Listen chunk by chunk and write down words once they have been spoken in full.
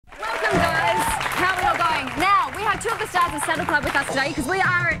the stars of Saddle Club with us today because we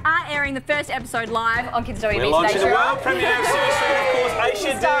are airing the first episode live on Kids WB We're launching the world premiere of Series 3, and of course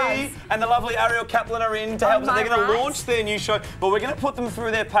Aisha D and the lovely Ariel Kaplan are in to help us. They're going to launch their new show, but we're going to put them through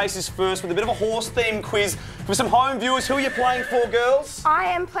their paces first with a bit of a horse-themed quiz for some home viewers. Who are you playing for, girls? I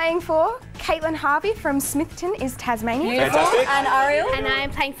am playing for Caitlin Harvey from Smitherton, is Tasmania. Fantastic. And Ariel. And I am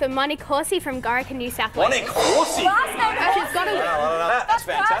playing for Monique Horsey from Gorica, New South Wales. Monique Horsey. Last name She's got a That's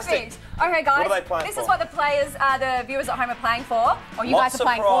fantastic. Perfect. Okay, guys, What are they playing this for? is what the players, the viewers at home are playing for. Or you Lots guys are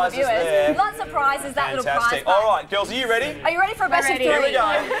playing for the of prizes viewers. there. Lots of prizes, that little prize Fantastic. pack. All right, girls, are you ready? Are you ready for a best of three? Here we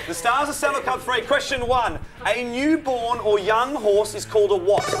go. The stars of Saddle Club 3. Question 1. A newborn or young horse is called a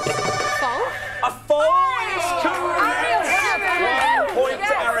what? foal. A foal is correct. 1 point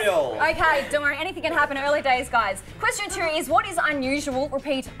to Ariel. Okay, don't worry, anything can happen. Early days, guys. Question 2 is, what is unusual,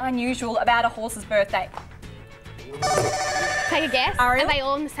 repeat, unusual about a horse's birthday? Take a guess. Ariel? Are they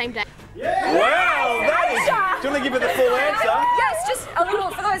all on the same day? Wow, that is... Do you want to give her the full answer? Yes, just a little,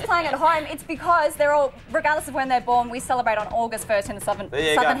 for those playing at home, it's because they're all, regardless of when they're born, we celebrate on August 1st in the Southern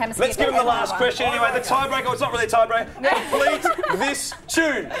Hemisphere. Let's give them the last question anyway. The tiebreaker, well, it's not really a tiebreaker. Complete this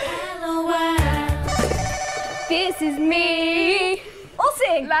tune. This is me. All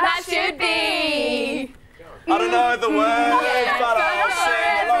sing. That should be. I don't know the words, but I'll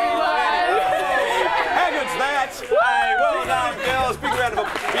sing along anyway. How good's that? Hey, well done, girls. Big round of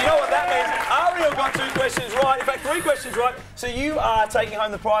applause. You know what that means? Ariel got 2 questions right. In fact, 3 questions right. So you are taking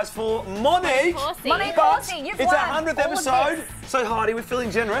home the prize for Monique. Monique But Horsey, you've it's our won 100th all of episode. this. So, Heidi, we're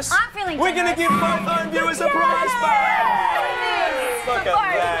feeling generous. I'm feeling We're going to give both home viewers a prize back. Look at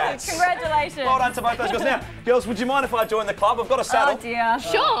that. Congratulations. Well done to both those girls. Now, girls, would you mind if I join the club? I've got a saddle. Oh dear.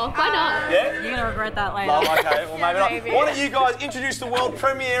 Sure, why not? Yeah? You're going to regret that later. Oh, okay, well, maybe not. Why don't you guys introduce the world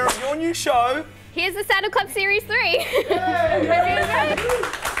premiere of your new show? Here's the Saddle Club Series 3.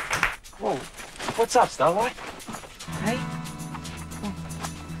 Whoa. What's up, Starlight? Hey?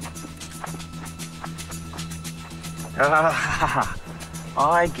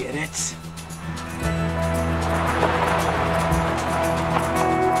 I get it.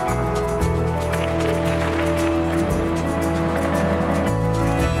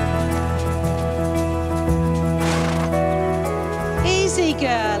 Easy,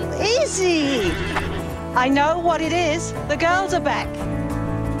 girl, easy. I know what it is. The girls are back.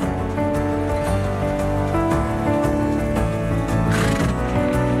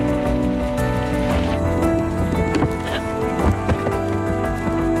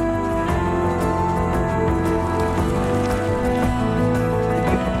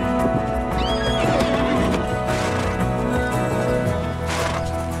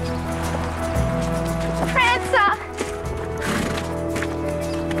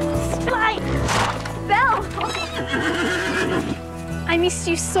 I missed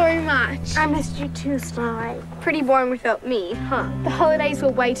you so much. I missed you too, Starlight. Pretty boring without me, huh? The holidays were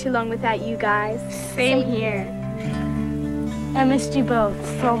way too long without you guys. Same here. I missed you both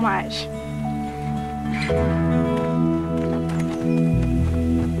so much.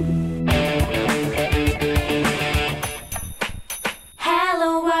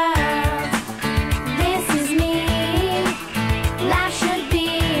 Hello world, this is me. Life should be,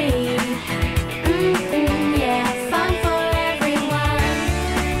 yeah, fun for everyone.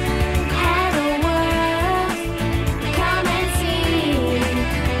 Hello world, come and see.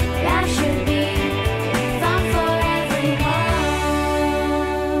 Life should be fun for everyone.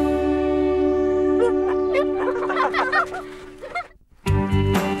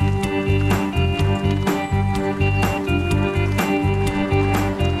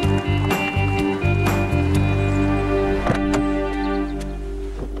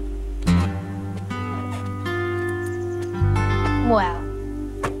 Well,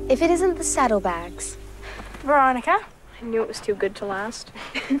 if it isn't the saddlebags. Veronica. I knew it was too good to last.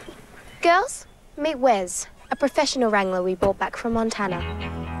 Girls, meet Wes, a professional wrangler we brought back from Montana.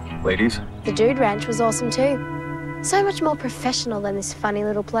 Ladies. The Dude Ranch was awesome too. So much more professional than this funny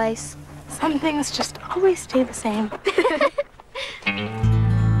little place. Some things just always stay the same.